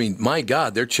people. I mean, my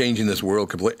God, they're changing this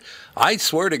world completely. I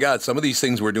swear to God, some of these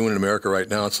things we're doing in America right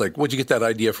now, it's like, where'd you get that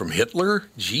idea from Hitler?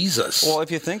 Jesus. Well,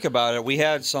 if you think about it, we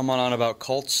had someone on about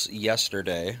cults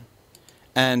yesterday.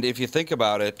 And if you think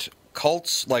about it,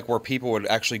 cults, like where people would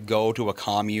actually go to a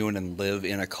commune and live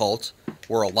in a cult,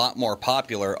 were a lot more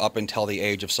popular up until the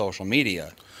age of social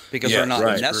media, because they're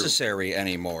not necessary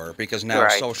anymore, because now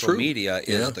social media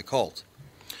is the cult.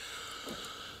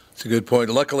 It's a good point.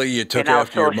 Luckily, you took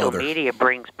after your mother. Social media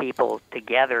brings people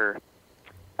together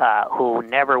who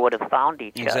never would have found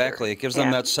each other. Exactly. It gives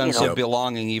them that sense of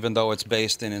belonging, even though it's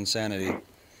based in insanity.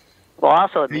 Well,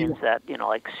 also it means that,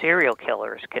 like serial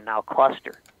killers can now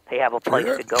cluster. They have a place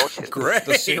to go to. Great.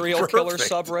 The serial killer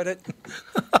subreddit.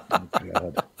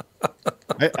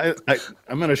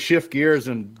 I'm going to shift gears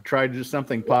and try to do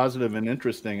something positive and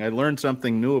interesting. I learned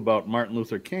something new about Martin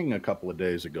Luther King a couple of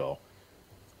days ago.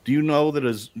 Do you know what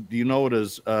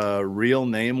his real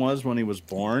name was when he was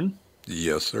born?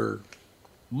 Yes, sir.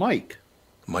 Mike.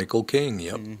 Michael King.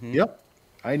 Yep. Mm-hmm. Yep.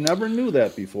 I never knew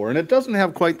that before, and it doesn't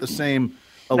have quite the same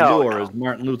allure as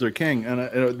Martin Luther King.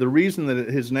 And the reason that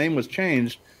his name was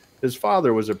changed, his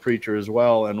father was a preacher as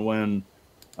well, and when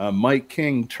Mike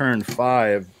King turned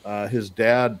 5, his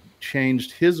dad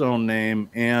changed his own name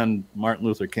and Martin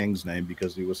Luther King's name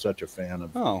because he was such a fan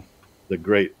of the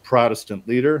great Protestant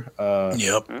leader.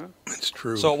 Yep, it's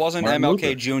true. So it wasn't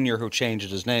MLK Jr. who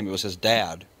changed his name; it was his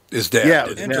dad. His dad. Yeah,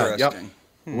 interesting.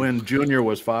 Yep. When Junior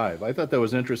was 5, I thought that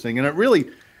was interesting, and it really,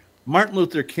 Martin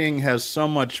Luther King has so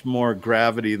much more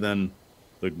gravity than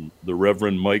the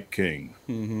Reverend Mike King.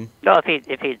 Mm-hmm. No,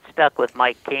 if he'd stuck with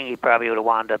Mike King, he probably would have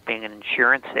wound up being an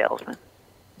insurance salesman.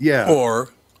 Yeah. Or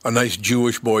a nice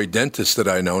Jewish boy dentist that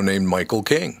I know named Michael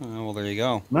King. Oh, well, there you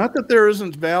go. Not that there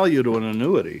isn't value to an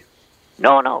annuity.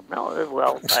 No.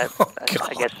 Well,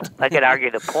 I guess I could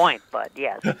argue the point, but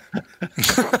yes.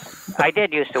 I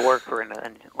did used to work for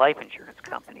a life insurance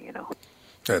company,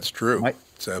 That's true.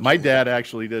 My dad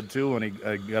actually did too when he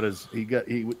got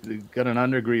an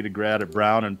underdegree grad at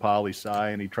Brown and Poli Sci,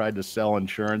 and he tried to sell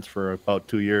insurance for about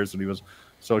 2 years, and he was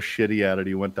so shitty at it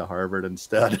he went to Harvard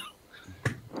instead.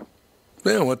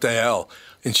 Man, what the hell?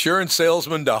 Insurance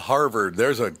salesman to Harvard.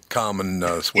 There's a common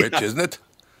switch, isn't it?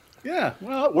 Yeah,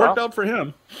 well, it worked out for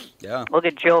him. Yeah. Look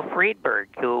at Joe Friedberg,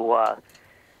 who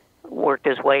worked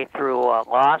his way through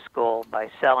law school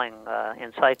by selling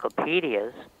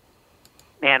encyclopedias.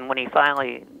 And when he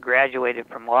finally graduated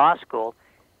from law school,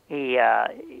 he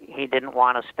didn't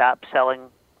want to stop selling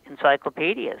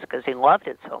encyclopedias because he loved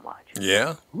it so much.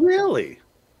 Yeah. Really?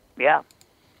 Yeah.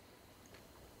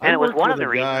 And it was one of the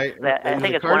reasons that I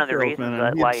think it's one of the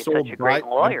reasons why he's such a great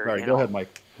lawyer. Sorry, go ahead,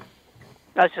 Mike.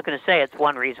 I was just going to say it's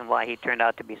one reason why he turned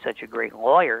out to be such a great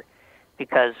lawyer,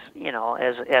 because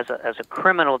as a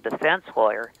criminal defense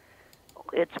lawyer,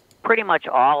 it's pretty much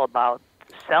all about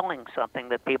selling something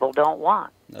that people don't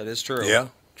want. That is true. Yeah,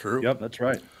 true. Yep, that's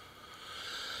right.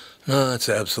 No, that's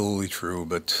absolutely true.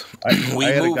 But I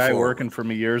had a guy working for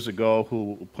me years ago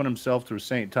who put himself through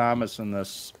St. Thomas in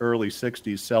the early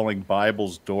 60s selling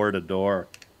Bibles door to door.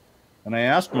 And I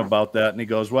asked him about that, and he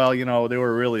goes, well, they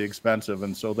were really expensive,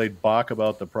 and so they'd balk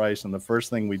about the price. And the first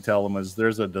thing we tell them is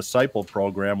there's a disciple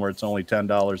program where it's only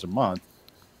 $10 a month.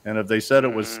 And if they said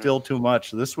it was still too much,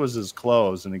 this was his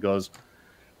close. And he goes,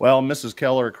 well, Mrs.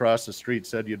 Keller across the street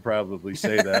said you'd probably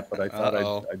say that, but I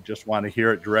thought I'd just want to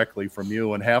hear it directly from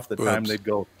you. And half the time they'd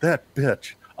go, that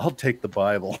bitch, I'll take the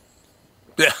Bible.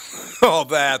 Yeah. Oh,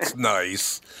 that's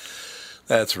nice.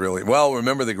 That's really... Well,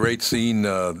 remember the great scene,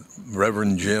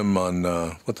 Reverend Jim on...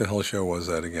 what the hell show was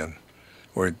that again?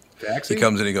 Where Taxi? He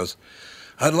comes in, he goes,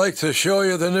 I'd like to show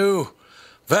you the new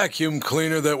vacuum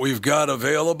cleaner that we've got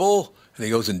available. And he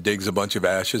goes and digs a bunch of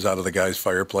ashes out of the guy's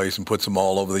fireplace and puts them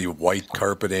all over the white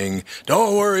carpeting.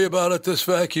 Don't worry about it. This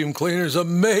vacuum cleaner's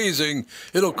amazing.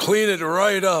 It'll clean it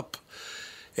right up.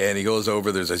 And he goes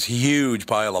over, there's this huge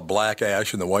pile of black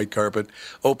ash in the white carpet,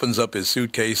 opens up his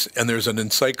suitcase, and there's an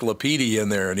encyclopedia in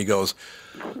there. And he goes,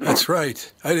 that's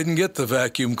right. I didn't get the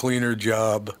vacuum cleaner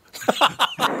job.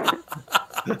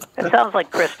 It sounds like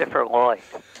Christopher Lloyd.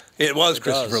 It was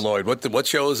Christopher Lloyd. What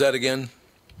show is that again?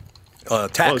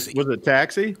 Taxi. Was it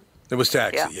Taxi? It was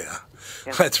Taxi, yeah.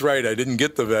 That's right. I didn't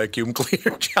get the vacuum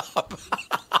cleaner job.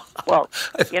 Well,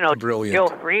 brilliant. Joe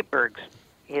Friedberg's,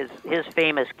 his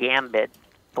famous gambit,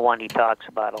 the one he talks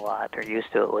about a lot, or used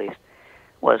to at least,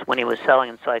 was when he was selling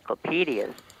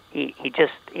encyclopedias. He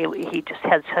just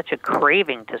had such a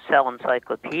craving to sell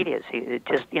encyclopedias.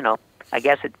 I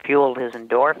guess it fueled his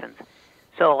endorphins.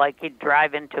 So, like, he'd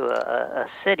drive into a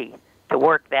city to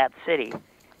work that city,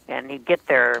 and he'd get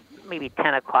there maybe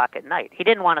 10 o'clock at night. He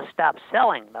didn't want to stop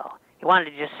selling, though. He wanted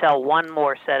to just sell one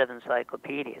more set of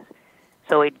encyclopedias.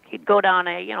 So he'd go down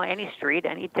any street,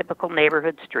 any typical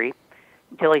neighborhood street,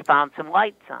 until he found some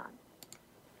lights on.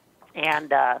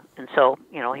 And so,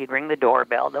 he'd ring the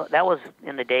doorbell. That was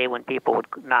in the day when people would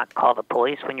not call the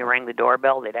police. When you rang the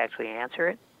doorbell, they'd actually answer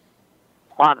it.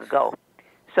 Long ago.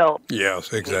 So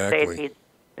yes, exactly.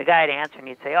 The guy would answer, and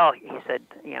he'd say, "Oh," he said,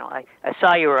 I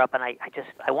saw you were up, and I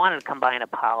wanted to come by and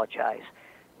apologize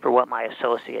for what my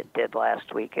associate did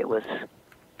last week. It was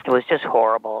just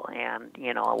horrible, and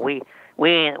we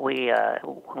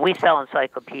sell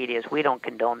encyclopedias. We don't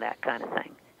condone that kind of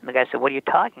thing." And the guy said, "What are you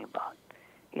talking about?"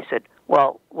 He said,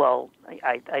 well,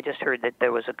 I just heard that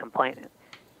there was a complaint,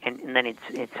 and then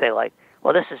he'd say like,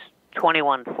 "Well, this is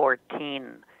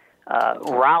 2114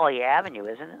 Raleigh Avenue,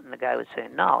 isn't it?" And the guy would say,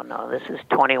 No, this is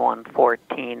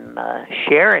 2114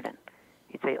 Sheridan."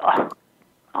 He'd say,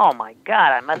 "Oh my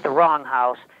God, I'm at the wrong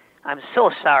house. I'm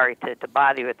so sorry to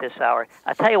bother you at this hour.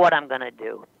 I'll tell you what I'm going to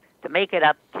do. To make it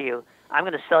up to you, I'm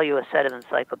going to sell you a set of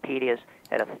encyclopedias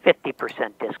at a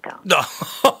 50% discount."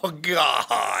 Oh,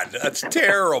 God, that's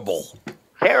terrible.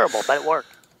 Terrible, but it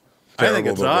worked. I think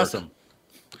it's awesome.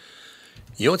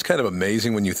 You know what's kind of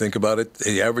amazing when you think about it?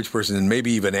 The average person, and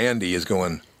maybe even Andy, is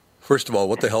going, first of all,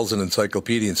 what the hell's an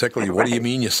encyclopedia? And secondly, what do you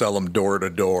mean you sell them door to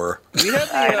door? We had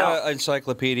the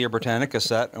Encyclopedia Britannica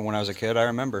set when I was a kid, I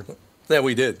remember. Yeah,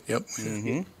 we did. Yep.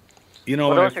 Mm-hmm.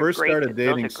 When I first started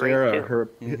dating Sarah,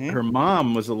 her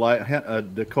mom was a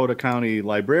Dakota County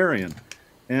librarian.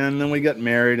 And then we got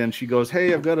married, and she goes,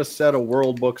 "Hey, I've got a set of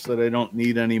world books that I don't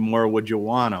need anymore. Would you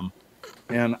want them?"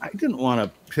 And I didn't want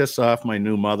to piss off my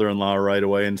new mother-in-law right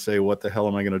away and say, "What the hell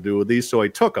am I going to do with these?" So I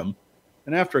took them.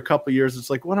 And after a couple of years, it's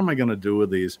like, what am I going to do with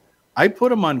these? I put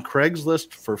them on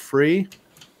Craigslist for free.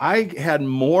 I had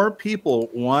more people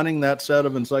wanting that set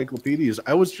of encyclopedias.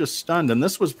 I was just stunned. And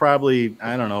this was probably,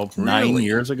 9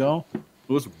 years ago.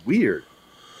 It was weird.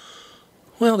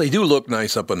 Well, they do look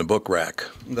nice up on the book rack.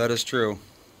 That is true.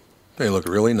 They look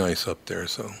really nice up there,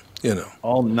 so,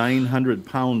 All 900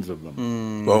 pounds of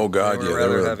them. Oh, God, they were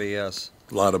rather heavy, yes.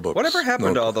 A lot of books. Whatever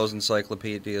happened to all those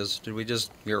encyclopedias? Did we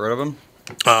just get rid of them?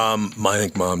 I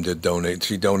think Mom did donate.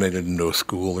 She donated them to a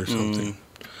school or something.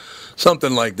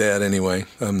 Something like that, anyway.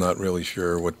 I'm not really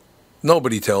sure.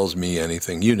 Nobody tells me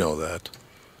anything. You know that.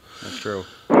 That's true.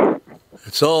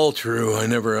 It's all true. I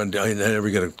never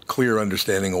get a clear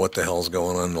understanding of what the hell's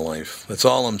going on in life. That's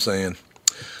all I'm saying.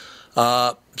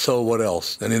 So what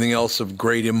else? Anything else of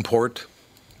great import?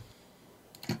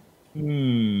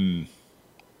 Not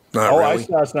really. I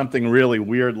saw something really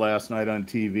weird last night on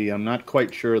TV. I'm not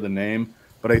quite sure of the name,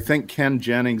 but I think Ken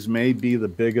Jennings may be the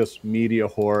biggest media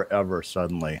whore ever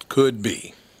suddenly. Could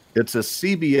be. It's a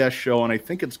CBS show, and I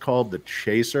think it's called The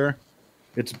Chaser.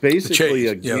 It's basically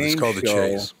a game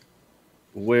show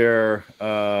where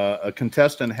a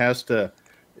contestant has to –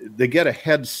 they get a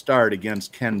head start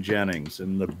against Ken Jennings,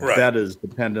 and the bet is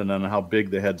dependent on how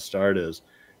big the head start is.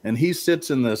 And he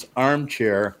sits in this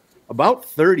armchair about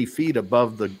 30 feet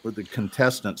above the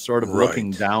contestant, sort of looking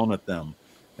down at them.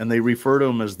 And they refer to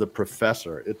him as the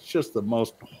professor. It's just the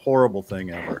most horrible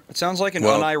thing ever. It sounds like an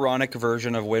unironic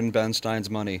version of Win Ben Stein's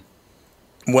Money.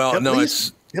 Well, at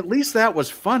least that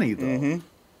was funny, though. Mm-hmm.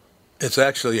 It's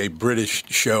actually a British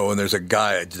show, and there's a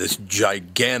guy, this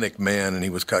gigantic man, and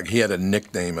he had a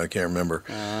nickname, I can't remember.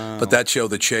 Oh. But that show,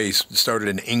 The Chase, started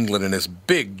in England, and this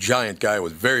big, giant guy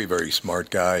was very, very smart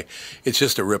guy. It's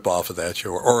just a rip-off of that show,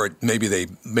 or maybe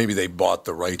they bought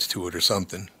the rights to it or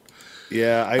something.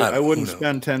 Yeah, I wouldn't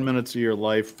spend 10 minutes of your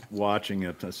life watching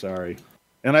it. Sorry.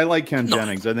 And I like Ken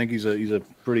Jennings. I think he's a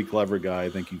pretty clever guy.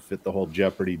 I think he fit the whole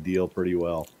Jeopardy deal pretty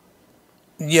well.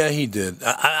 Yeah, he did.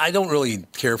 I don't really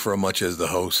care for him much as the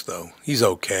host, though. He's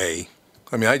okay.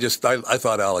 I mean, I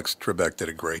thought Alex Trebek did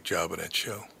a great job of that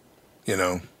show.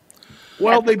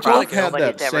 Well, they both had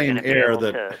that same air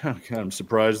that I'm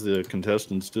surprised the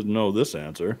contestants didn't know this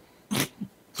answer.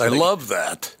 I love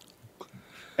that.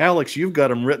 Alex, you've got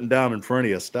them written down in front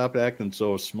of you. Stop acting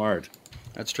so smart.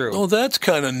 That's true. Oh, that's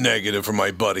kind of negative for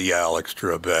my buddy Alex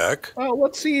Trebek. Well,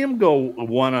 let's see him go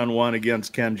one-on-one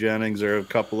against Ken Jennings or a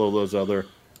couple of those other.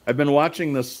 I've been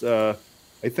watching this. I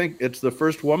think it's the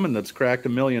first woman that's cracked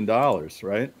 $1 million,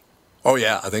 right? Oh,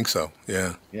 yeah, I think so.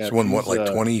 Yeah. She's won,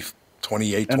 28,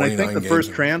 29 and I think the games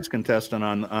first trans contestant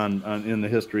on in the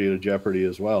history of Jeopardy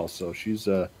as well. So she's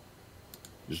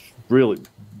just really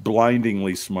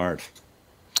blindingly smart.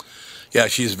 Yeah,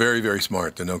 she's very, very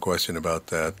smart. There's no question about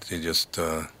that. You just,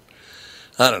 I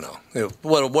don't know.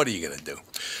 What are you going to do?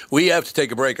 We have to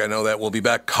take a break. I know that. We'll be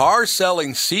back. Car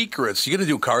selling secrets. You going to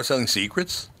do car selling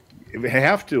secrets? We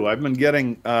have to. I've been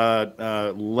getting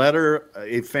a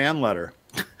fan letter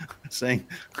saying,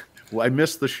 well, I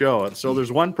missed the show. So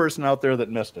there's one person out there that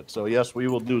missed it. So, yes, we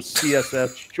will do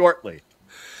CSS shortly.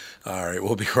 All right.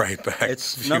 We'll be right back.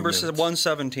 It's number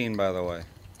 117, by the way.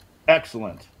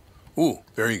 Excellent. Ooh,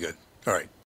 very good. All right.